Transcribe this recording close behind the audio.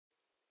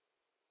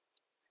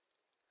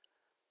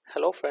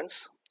Hello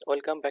friends,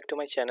 welcome back to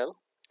my channel.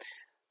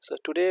 So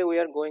today we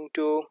are going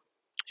to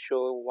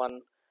show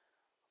one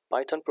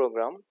Python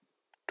program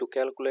to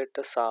calculate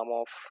the sum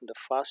of the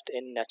first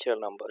n natural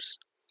numbers.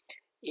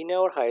 In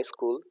our high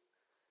school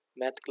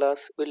math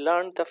class we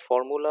learned the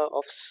formula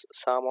of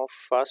sum of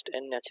first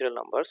n natural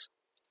numbers.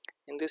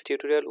 In this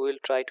tutorial we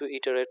will try to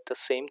iterate the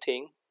same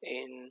thing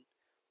in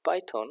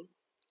Python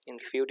in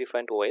few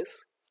different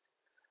ways.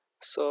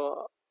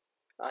 So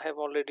I have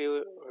already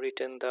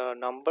written the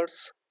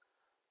numbers.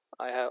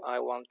 I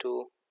want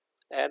to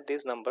add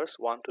these numbers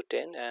 1 to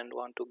 10 and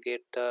want to get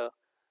the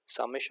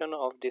summation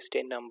of these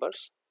 10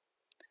 numbers,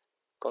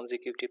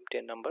 consecutive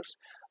 10 numbers.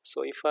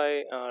 So if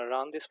I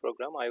run this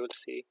program, I will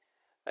see,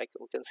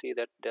 we can see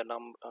that the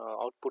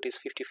output is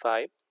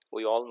 55,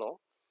 we all know.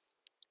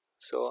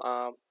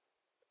 So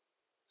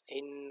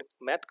in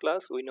math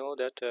class we know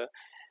that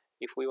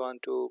if we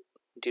want to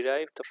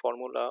derive the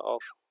formula of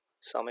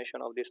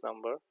summation of this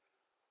number,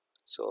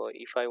 so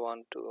if I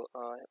want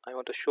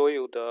to show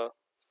you the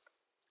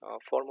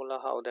formula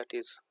how that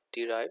is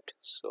derived.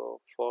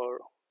 So for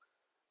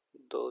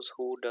those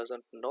who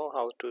doesn't know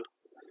how to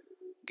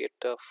get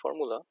the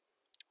formula,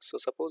 so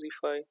suppose if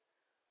I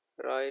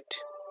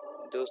write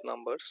those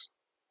numbers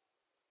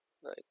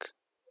like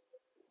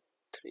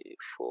 3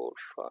 4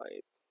 5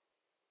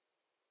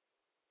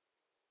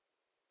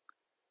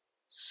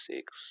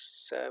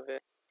 6 7,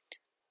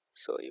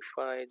 so if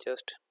I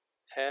just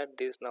add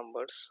these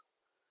numbers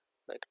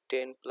like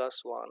 10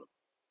 plus 1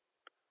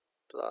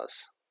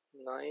 plus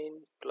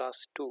 9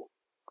 plus 2,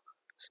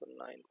 so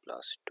 9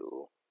 plus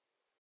 2,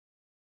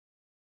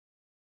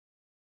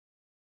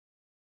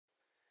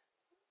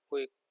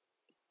 we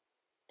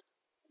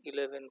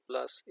 11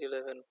 plus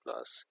 11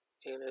 plus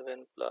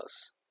 11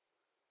 plus,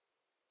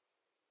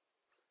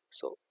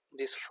 so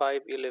this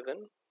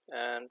 511,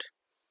 and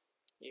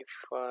if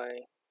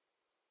I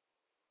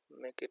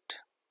make it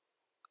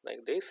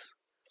like this,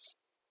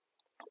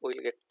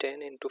 we'll get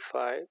 10 into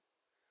 5.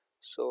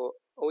 So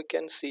we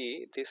can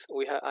see this,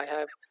 I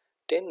have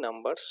 10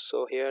 numbers,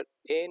 so here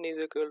n is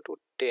equal to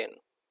 10,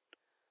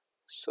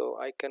 so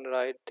I can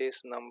write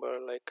this number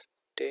like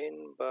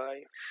 10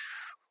 by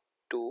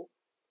 2,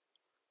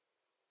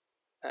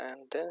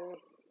 and then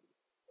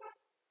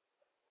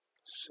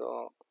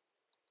so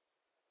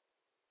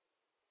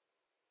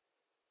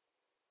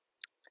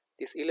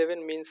this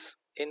 11 means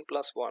n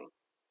plus 1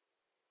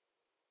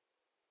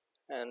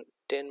 and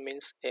 10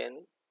 means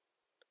n,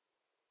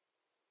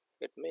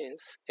 it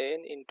means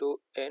n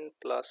into n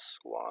plus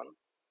 1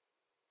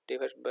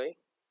 divided by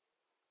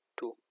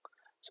 2.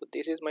 So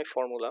this is my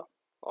formula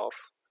of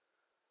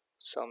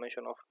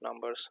summation of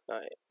numbers,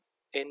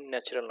 n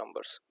natural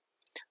numbers.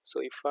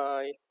 So if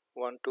I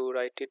want to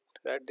write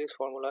this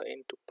formula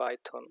into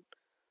Python,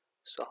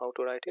 so how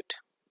to write it?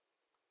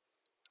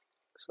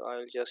 So I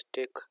will just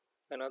take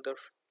another,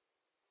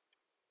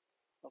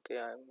 okay,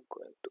 I'm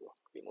going to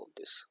remove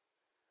this.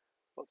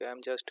 Okay,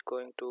 I'm just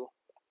going to,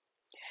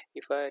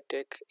 if I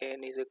take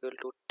n is equal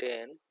to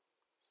 10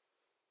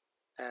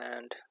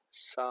 and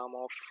sum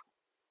of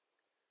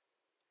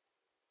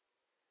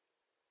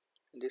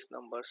these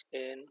numbers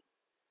n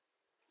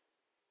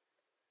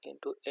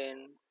into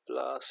n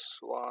plus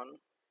 1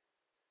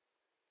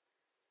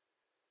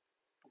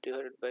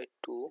 divided by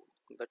 2,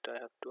 but I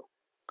have to,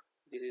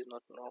 this is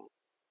not normal.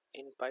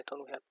 In Python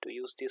we have to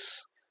use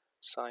this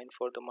sign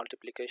for the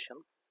multiplication.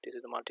 This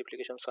is the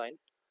multiplication sign,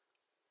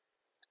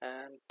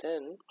 and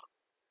then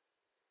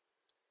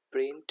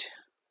print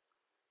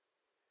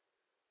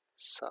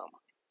sum.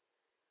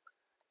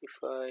 If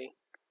I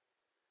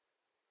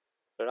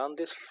run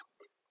this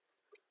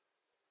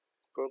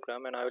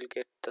program, and I will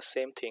get the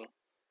same thing,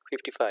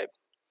 55.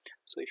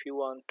 So if you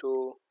want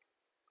to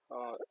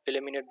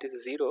eliminate this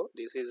 0,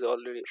 this is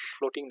already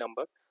floating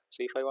number,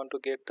 so if I want to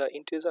get the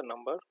integer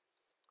number,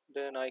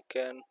 then I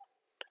can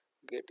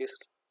get this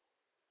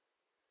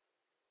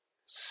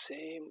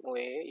same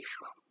way, if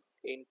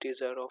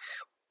integer of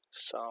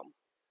sum,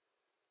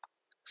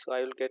 so I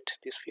will get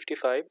this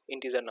 55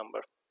 integer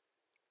number.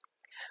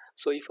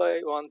 So if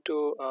I want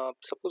to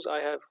suppose I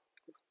have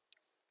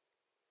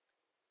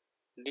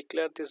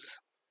declared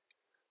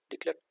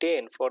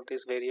 10 for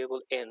this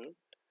variable n,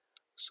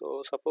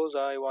 so suppose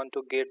I want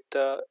to get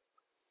the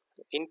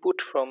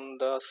input from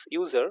the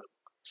user,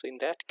 so in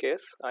that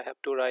case I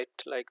have to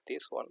write like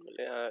this one,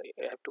 I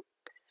have to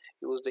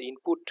use the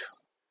input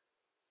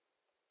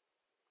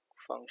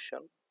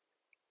function.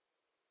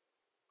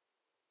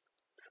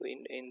 So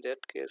in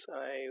that case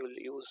I will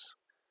use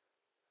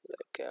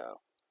like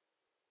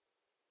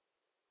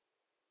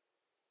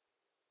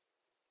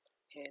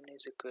n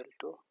is equal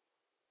to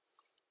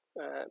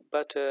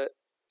but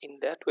in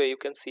that way you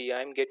can see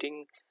I'm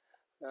getting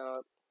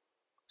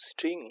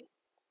string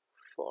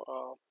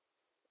for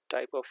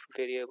type of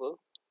variable,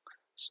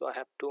 so I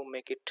have to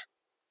make it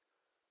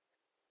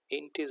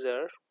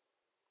integer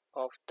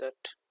of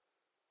that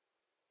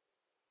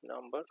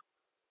number.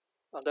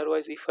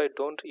 Otherwise if I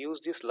don't use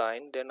this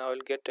line, then I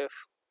will get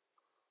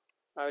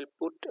I'll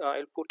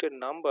put a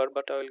number,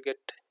 but I will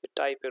get a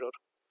type error.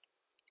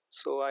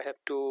 So I have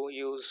to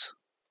use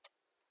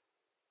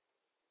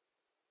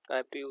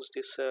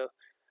this I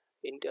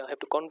have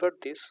to convert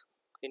this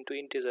into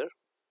integer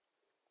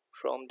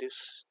from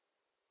this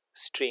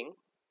string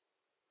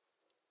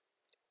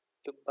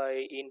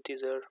by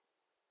integer.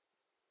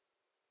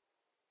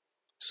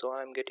 So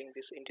I'm getting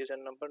this integer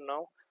number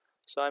now.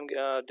 So I'm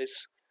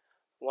this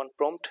one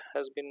prompt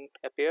has been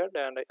appeared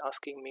and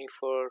asking me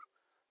for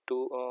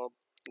to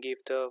give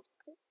the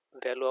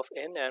value of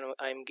n, and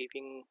I'm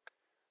giving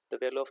the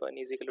value of n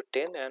is equal to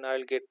 10, and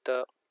I'll get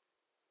the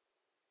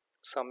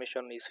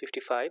summation is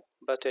 55.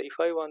 But if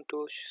I want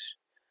to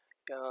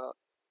uh,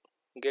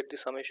 get the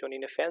summation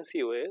in a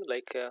fancy way,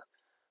 like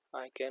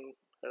I can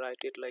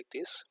write it like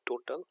this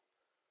total,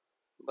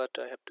 but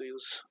I have to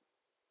use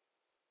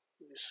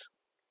this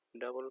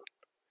double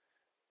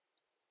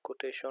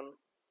quotation.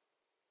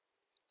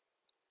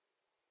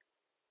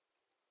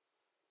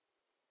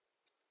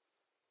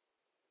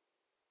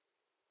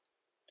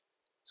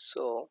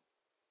 So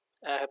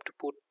I have to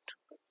put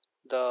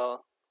the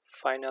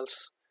final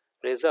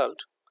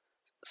result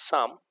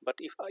sum, but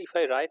if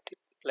I write it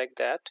like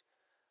that,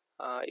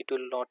 it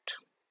will not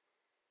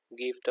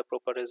give the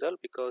proper result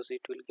because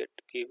it will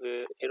give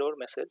a error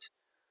message,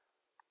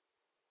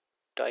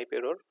 type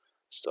error.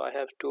 So I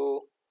have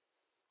to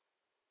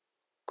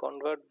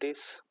convert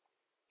this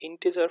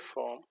integer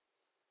form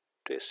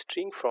to a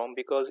string form,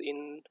 because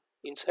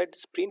inside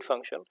this print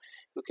function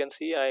you can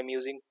see I am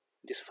using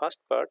this first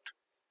part.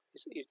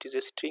 It is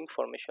a string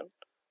format,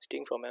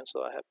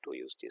 so I have to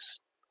use this.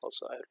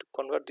 Also I have to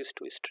convert this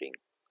to a string.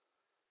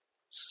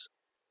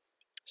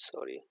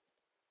 Sorry.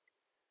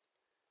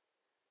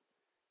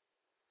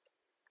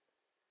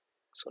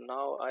 So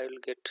now I will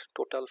get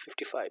total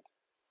 55.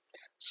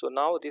 So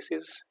now this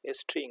is a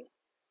string,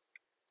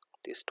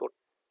 this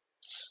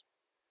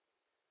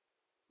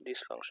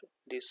this function,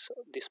 this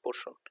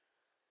portion.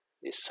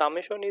 This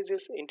summation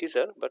is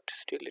integer, but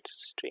still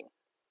it's string.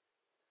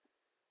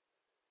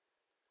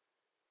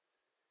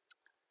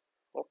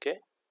 Okay.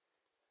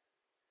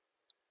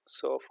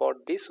 So for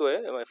this way,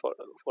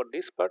 for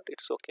this part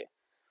it's okay.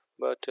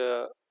 But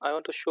I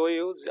want to show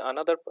you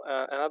another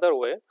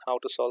way how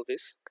to solve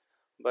this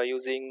by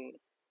using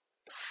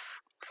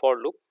for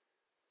loop.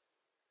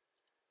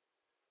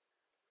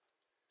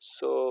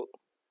 So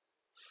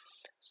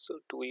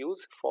to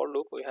use for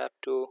loop, we have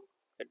to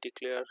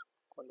declare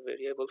one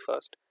variable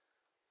first.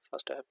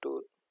 First I have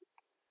to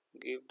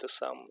give the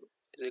sum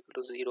is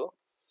equal to 0.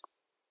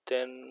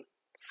 Then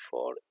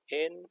for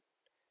n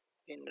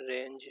in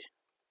range,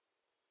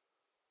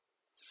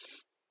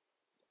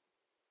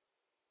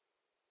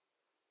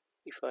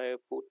 if I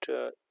put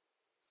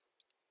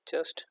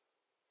just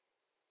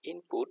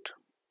input,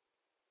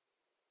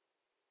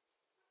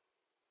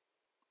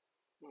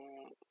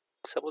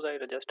 suppose I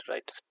just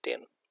write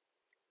 10,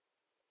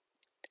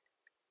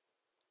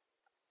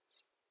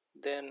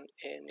 then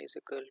n is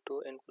equal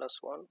to n plus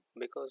 1,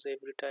 because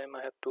every time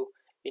I have to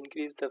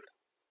increase the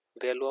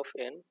value of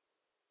n.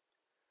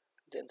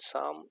 Then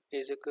sum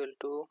is equal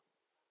to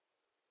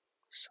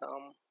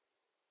sum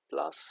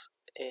plus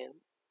n.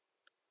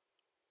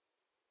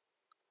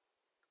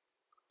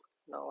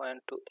 Now I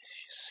want to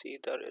see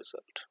the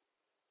result.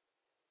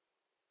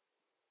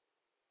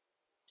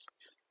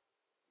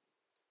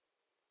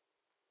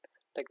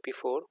 Like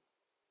before,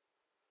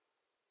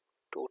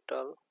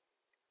 total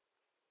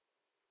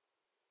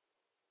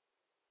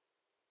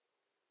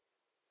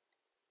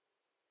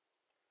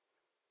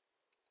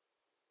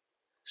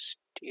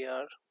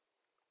str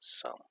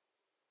sum,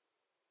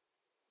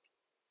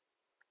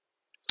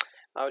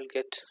 I will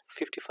get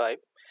 55.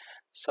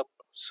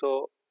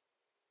 So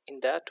in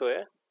that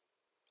way,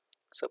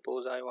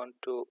 suppose I want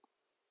to,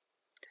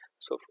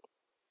 so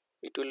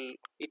it will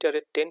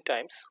iterate 10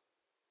 times,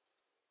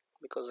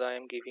 because I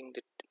am giving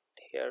the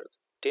here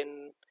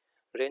 10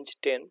 range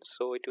 10,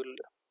 so it will,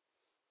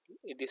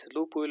 this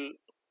loop will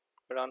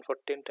run for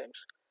 10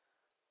 times.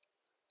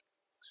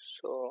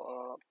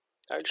 So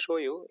I'll show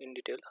you in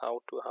detail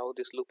how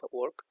this loop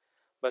work,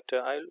 but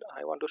I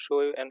want to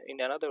show you in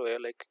another way,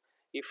 like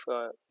if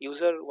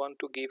user want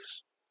to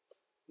give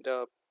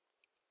the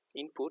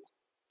input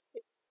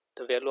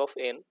the value of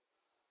n,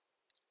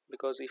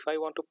 because if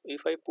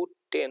I put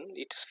 10,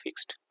 it's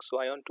fixed,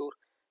 so I want to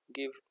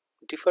give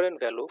different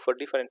value for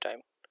different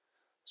time.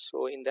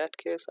 So in that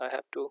case I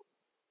have to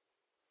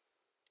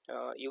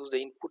use the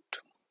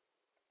input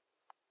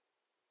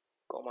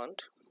command.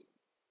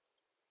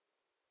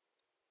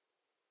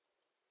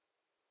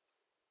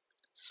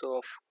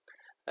 So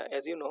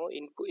as you know,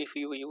 if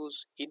you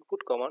use input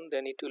command,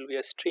 then it will be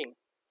a string.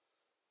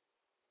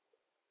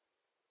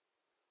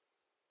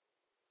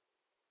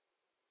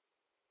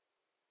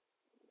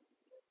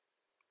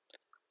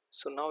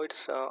 So now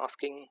it's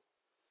asking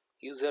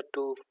user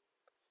to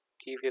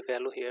give a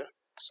value here,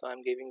 so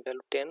I'm giving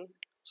value 10,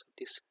 so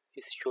this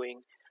is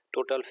showing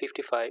total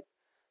 55.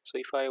 So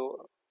if I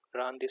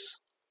run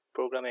this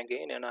program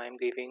again and I am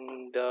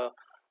giving the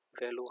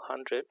value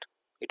 100,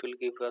 it will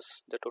give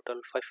us the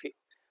total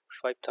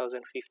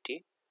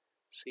 5050.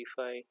 So if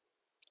I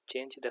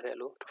change the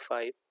value to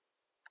 5,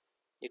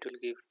 it will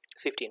give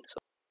 15.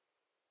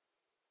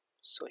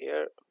 So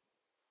here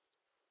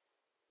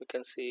you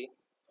can see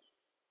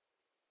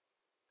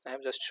I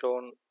have just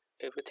shown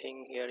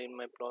everything here in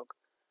my blog.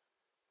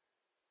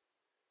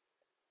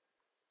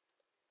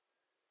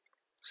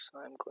 So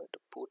I'm going to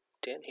put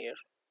 10 here.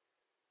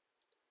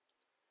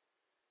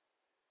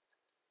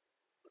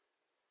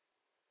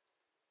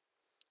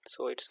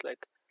 So it's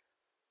like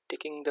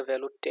taking the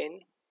value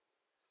 10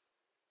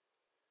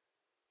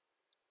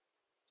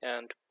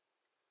 and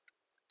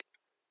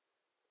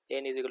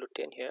n is equal to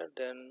 10 here,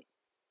 then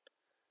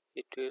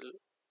it will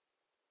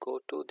go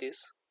to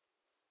this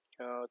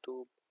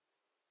to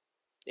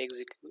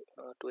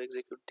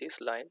execute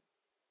this line,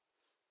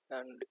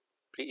 and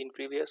in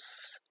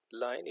previous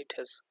line it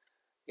has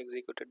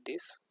executed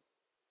this.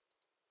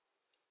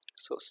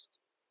 So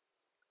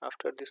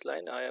after this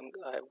line I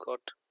have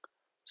got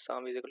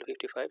sum is equal to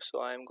 55. So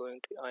I am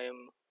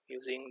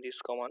using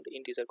this command,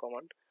 integer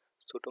command,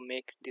 so to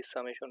make this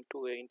summation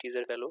to an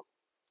integer value,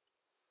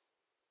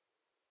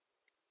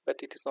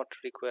 but it is not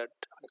required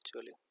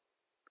actually,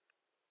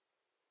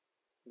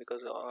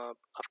 because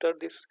after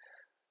this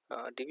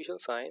division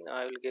sign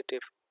I will get a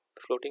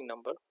floating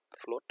number,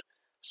 float.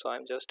 So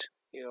I'm just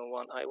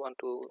I want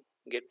to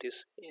get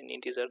this in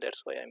integer,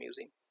 that's why I'm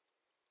using.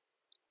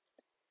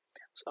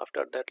 So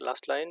after that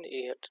last line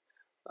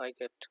I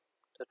get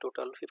the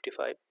total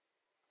 55.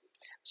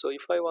 So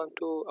if I want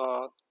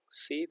to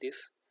see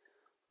this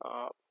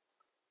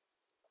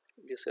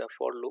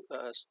for loop,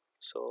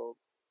 so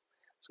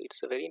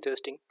it's a very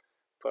interesting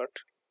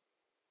part.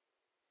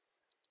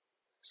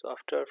 So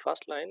after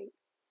first line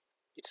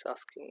it's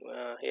asking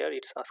here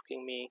it's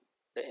asking me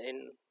the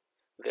n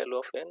value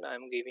of n.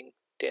 I'm giving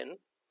 10.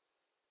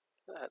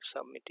 I'm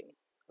submitting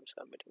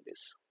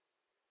this.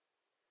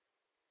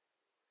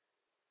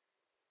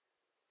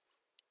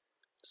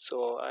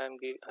 So I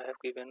have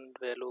given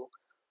value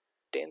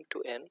 10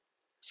 to n.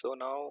 So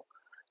now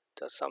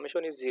the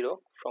summation is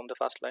 0 from the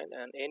first line,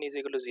 and n is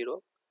equal to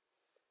 0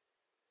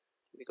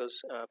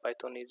 because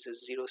Python is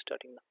 0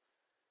 starting.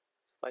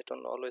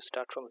 Python always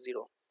start from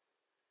 0.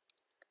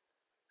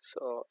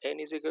 So n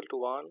is equal to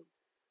 1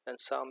 and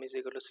sum is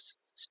equal to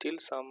still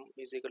sum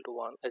is equal to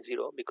 1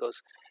 0,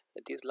 because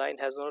this line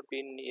has not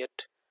been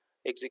yet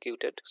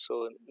executed.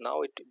 So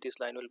now this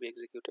line will be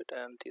executed,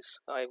 and this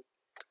I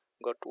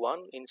got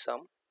 1 in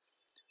sum.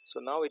 So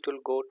now it will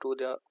go to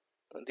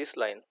this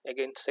line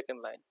again,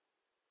 second line.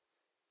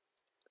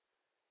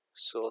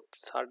 So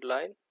third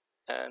line,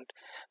 and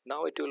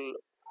now it will,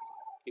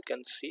 you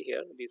can see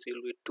here this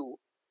will be 2.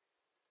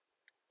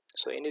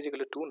 So n is equal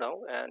to 2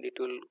 now, and it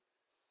will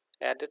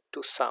add it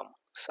to sum.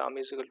 Sum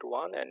is equal to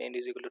 1 and n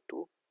is equal to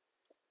 2.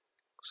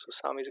 So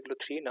sum is equal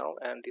to 3 now,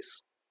 and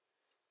this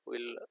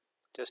will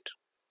just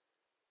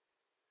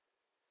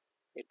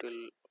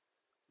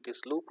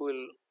this loop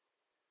will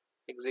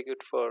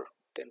execute for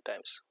 10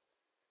 times.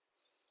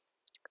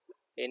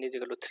 N is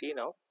equal to 3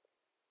 now,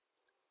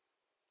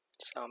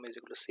 sum is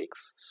equal to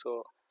 6.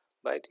 So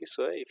by this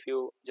way, if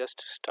you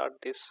just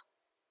start this,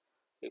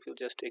 if you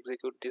just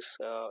execute this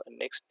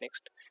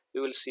next,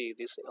 you will see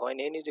this when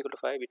n is equal to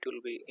 5, it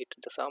will be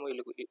the sum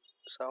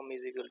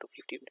is equal to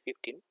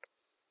 15,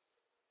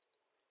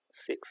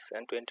 6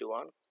 and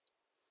 21,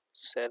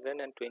 7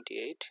 and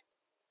 28,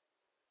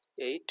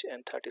 8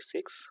 and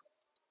 36,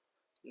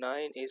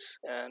 9 is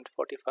and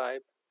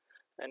 45,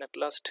 and at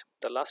last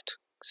the last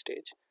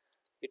stage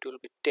it will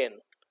be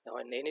 10. Now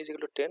when n is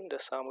equal to 10, the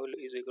sum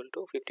is equal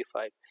to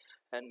 55.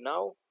 And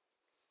now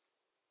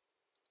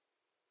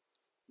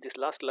this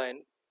last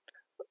line,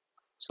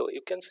 so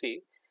you can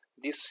see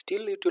this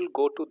still it will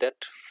go to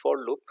that for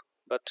loop,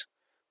 but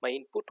my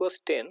input was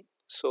 10,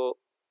 so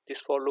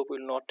this for loop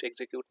will not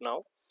execute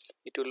now.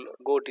 It will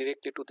go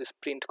directly to this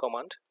print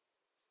command,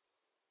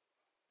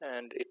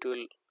 and it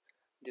will,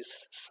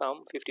 this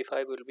sum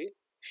 55 will be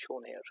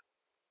shown here.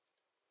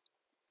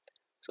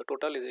 So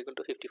total is equal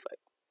to 55.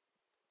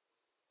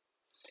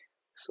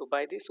 So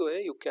by this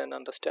way you can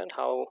understand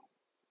how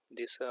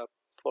this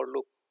for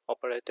loop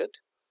operated.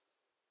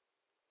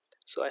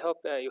 So I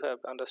hope you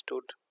have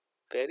understood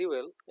very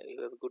well,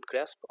 you have a good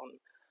grasp on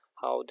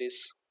how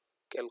this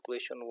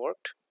calculation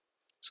worked.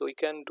 So we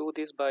can do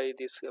this by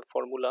this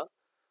formula,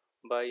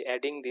 by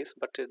adding this,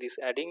 but by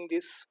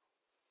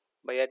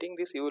adding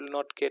this you will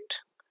not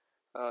get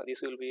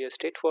this will be a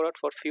straightforward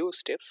for few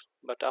steps,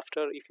 but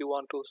after if you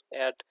want to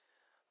add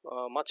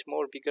much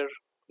more bigger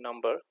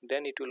number,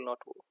 then it will not,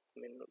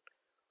 it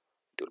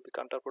will be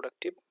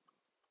counterproductive.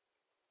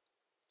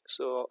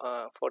 So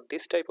for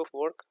this type of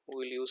work we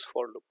will use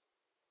for loop.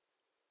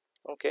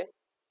 Okay,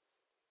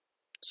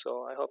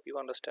 so I hope you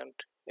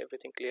understand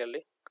everything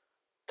clearly.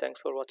 Thanks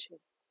for watching.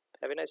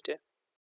 Have a nice day.